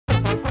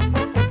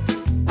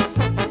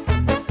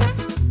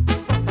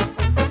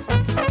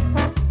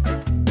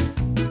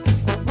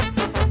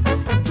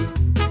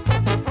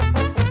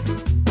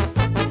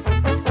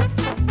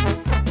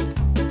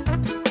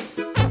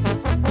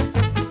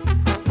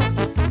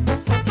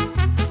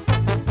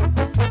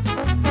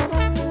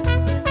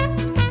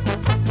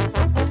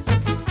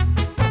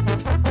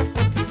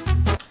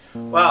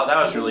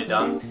that was really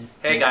dumb.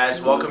 Hey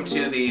guys, welcome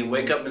to the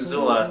Wake Up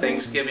Missoula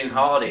Thanksgiving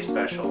Holiday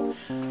Special.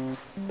 In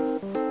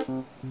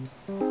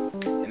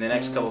the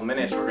next couple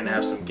minutes, we're going to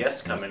have some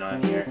guests coming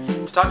on here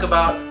to talk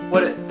about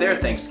what their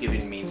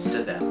Thanksgiving means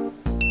to them.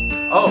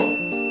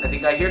 Oh, I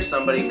think I hear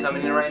somebody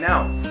coming in right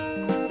now.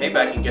 Maybe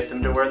I can get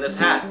them to wear this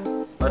hat.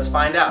 Let's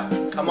find out.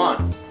 Come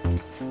on.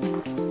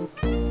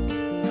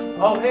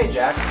 Oh, hey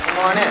Jack, come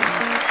on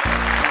in.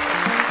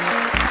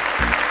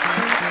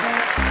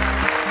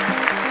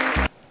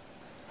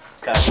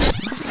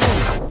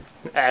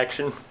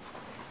 Action.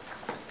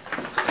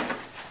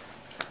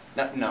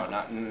 No,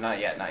 not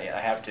yet, not yet.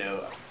 I have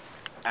to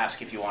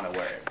ask if you want to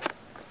wear it.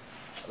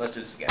 Let's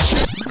do this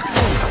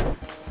again.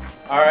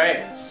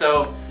 Alright,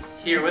 so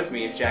here with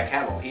me is Jack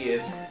Hamill. He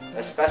is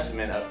a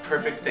specimen of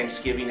perfect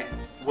Thanksgiving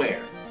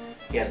wear.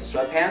 He has the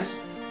sweatpants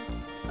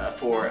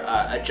for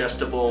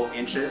adjustable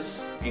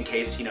inches in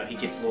case, you know, he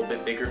gets a little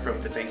bit bigger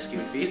from the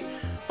Thanksgiving feast.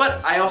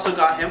 But I also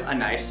got him a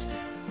nice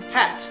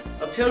hat,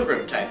 a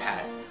pilgrim type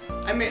hat.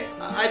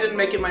 I didn't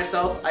make it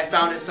myself. I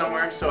found it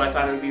somewhere, so I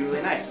thought it would be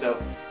really nice.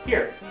 So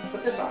here,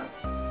 put this on.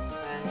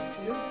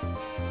 Thank you.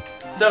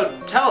 So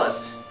tell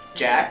us,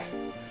 Jack,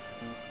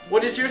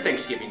 what is your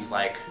Thanksgivings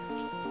like?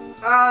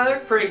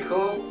 They're pretty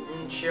cool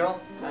and chill.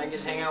 I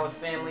just hang out with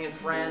family and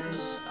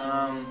friends.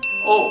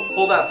 Oh,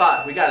 hold that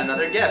thought. We got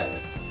another guest.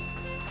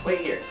 Wait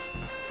here.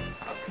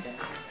 Okay.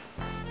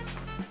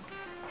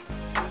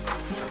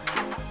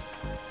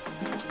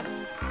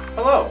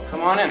 Hello,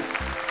 come on in.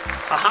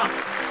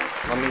 Haha.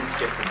 Let me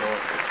get the door.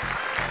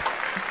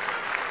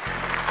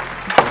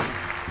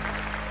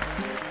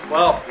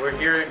 Well, we're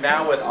here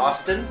now with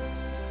Austin.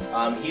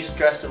 He's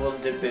dressed a little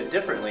bit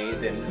differently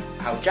than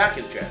how Jack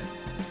is dressed.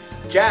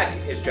 Jack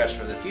is dressed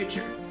for the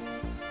future.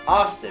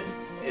 Austin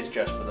is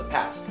dressed for the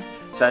past.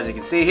 So as you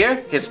can see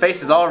here, his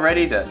face is all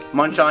ready to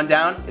munch on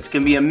down. It's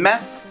going to be a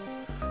mess.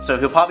 So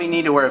he'll probably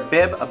need to wear a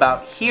bib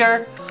about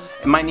here.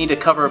 It might need to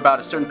cover about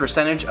a certain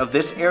percentage of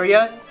this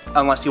area.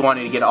 Unless he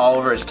wanted to get all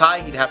over his tie,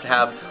 he'd have to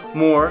have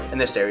more in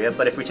this area.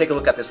 But if we take a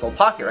look at this little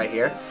pocket right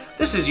here,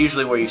 this is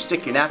usually where you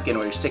stick your napkin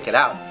or you stick it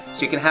out.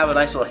 So you can have a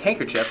nice little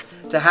handkerchief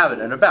to have it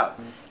in about.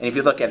 And if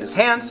you look at his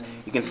hands,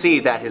 you can see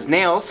that his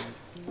nails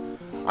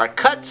are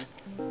cut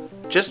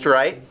just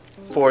right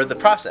for the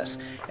process.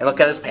 And look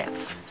at his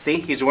pants.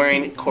 See, he's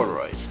wearing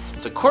corduroys.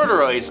 So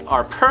corduroys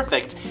are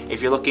perfect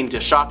if you're looking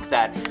to shock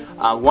that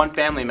one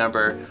family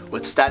member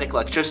with static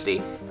electricity.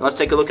 And let's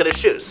take a look at his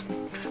shoes.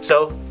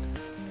 So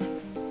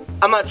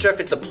I'm not sure if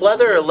it's a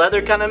pleather or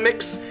leather kind of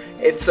mix.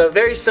 It's a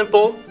very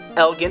simple,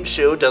 elegant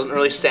shoe. It doesn't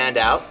really stand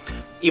out,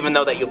 even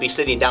though that you'll be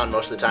sitting down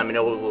most of the time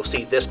and we'll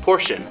see this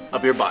portion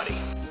of your body.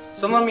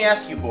 So let me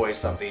ask you boys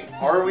something.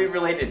 Are we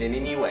related in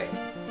any way?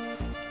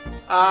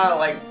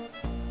 Like,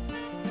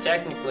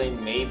 technically,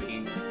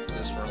 maybe,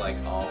 because we're like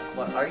all,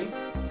 what are you?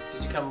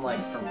 Did you come, like,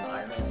 from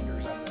Ireland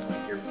or something?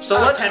 Like, you're so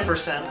let's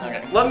 10%.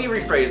 Okay. Let me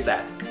rephrase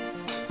that.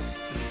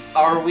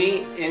 Are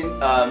we in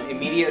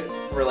immediate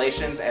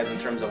relations as in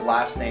terms of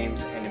last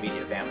names and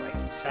immediate family?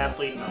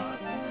 Sadly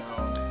not.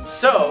 No.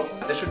 So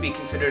this would be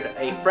considered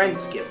a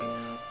Friendsgiving.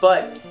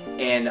 But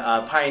in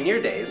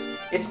pioneer days,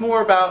 it's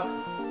more about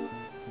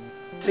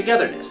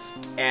togetherness.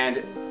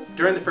 And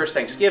during the first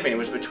Thanksgiving, it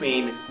was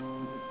between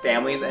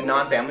families and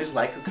non-families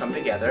alike who come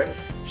together,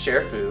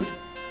 share food,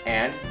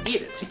 and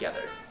eat it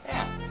together.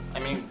 Yeah, I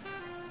mean,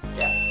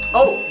 yeah.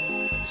 Oh,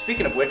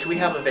 speaking of which, we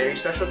have a very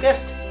special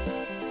guest.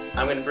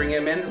 I'm going to bring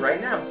him in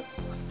right now.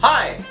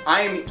 Hi,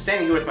 I am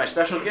standing here with my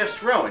special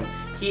guest, Rowan.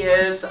 He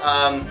is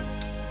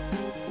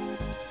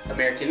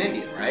American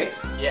Indian, right?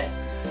 Yeah.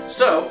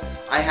 So,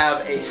 I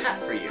have a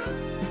hat for you.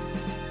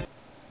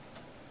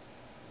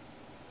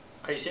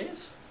 Are you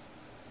serious?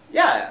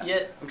 Yeah.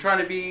 Yeah. I'm trying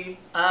to be...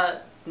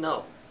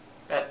 No.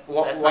 That's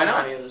why not not?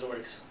 how any of this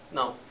works.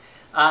 No.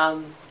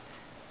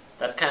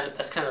 That's kind of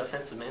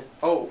offensive, man.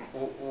 Oh,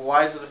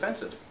 why is it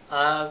offensive?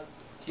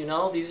 You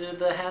know, these are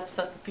the hats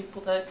that the people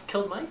that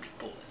killed my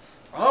people with.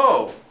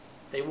 Oh.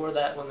 They wore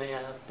that when they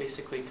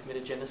basically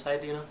committed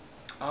genocide, you know?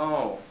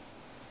 Oh.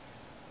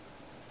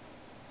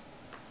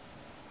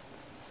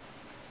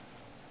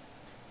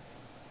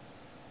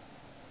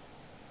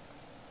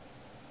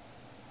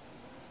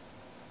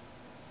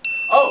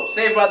 Oh,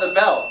 Saved by the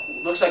Bell.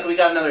 Looks like we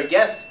got another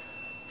guest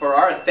for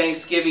our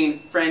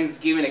Thanksgiving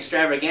Friendsgiving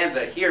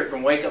extravaganza here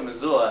from Wake Up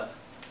Missoula.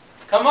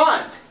 Come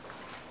on.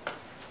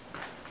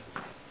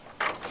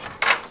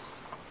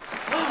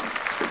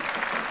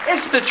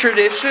 It's the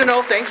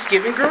traditional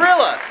Thanksgiving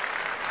gorilla.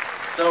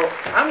 So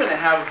I'm going to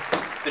have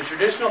the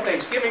traditional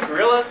Thanksgiving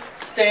gorilla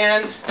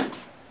stand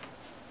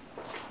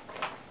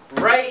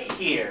right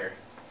here.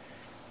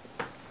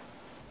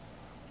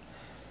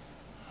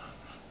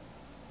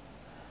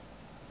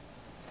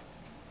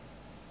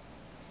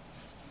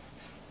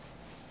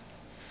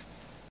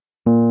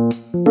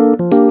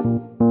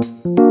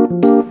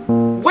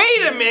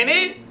 Wait a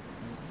minute!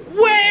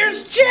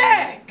 Where's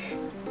Jack?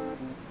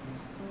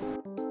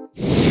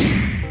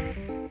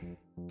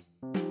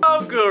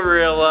 Oh,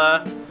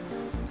 gorilla.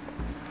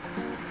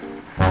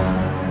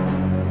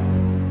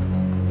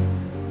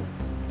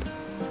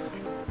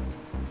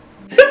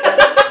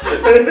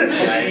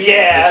 Nice.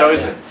 Yeah. It's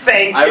always,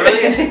 Thank I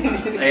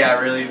you. I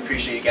really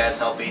appreciate you guys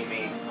helping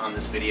me on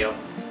this video.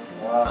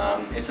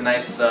 Wow. It's a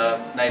nice to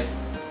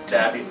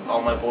have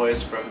all my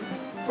boys from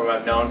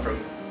I've known from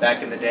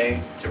back in the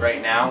day to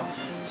right now.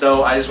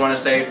 So I just want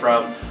to say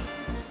from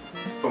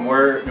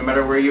where, no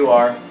matter where you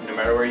are, no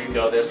matter where you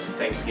go this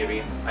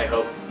Thanksgiving, I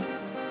hope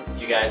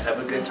you guys have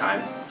a good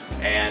time.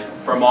 And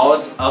from all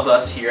of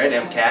us here at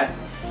MCAT,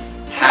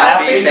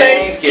 Happy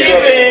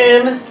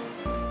Thanksgiving!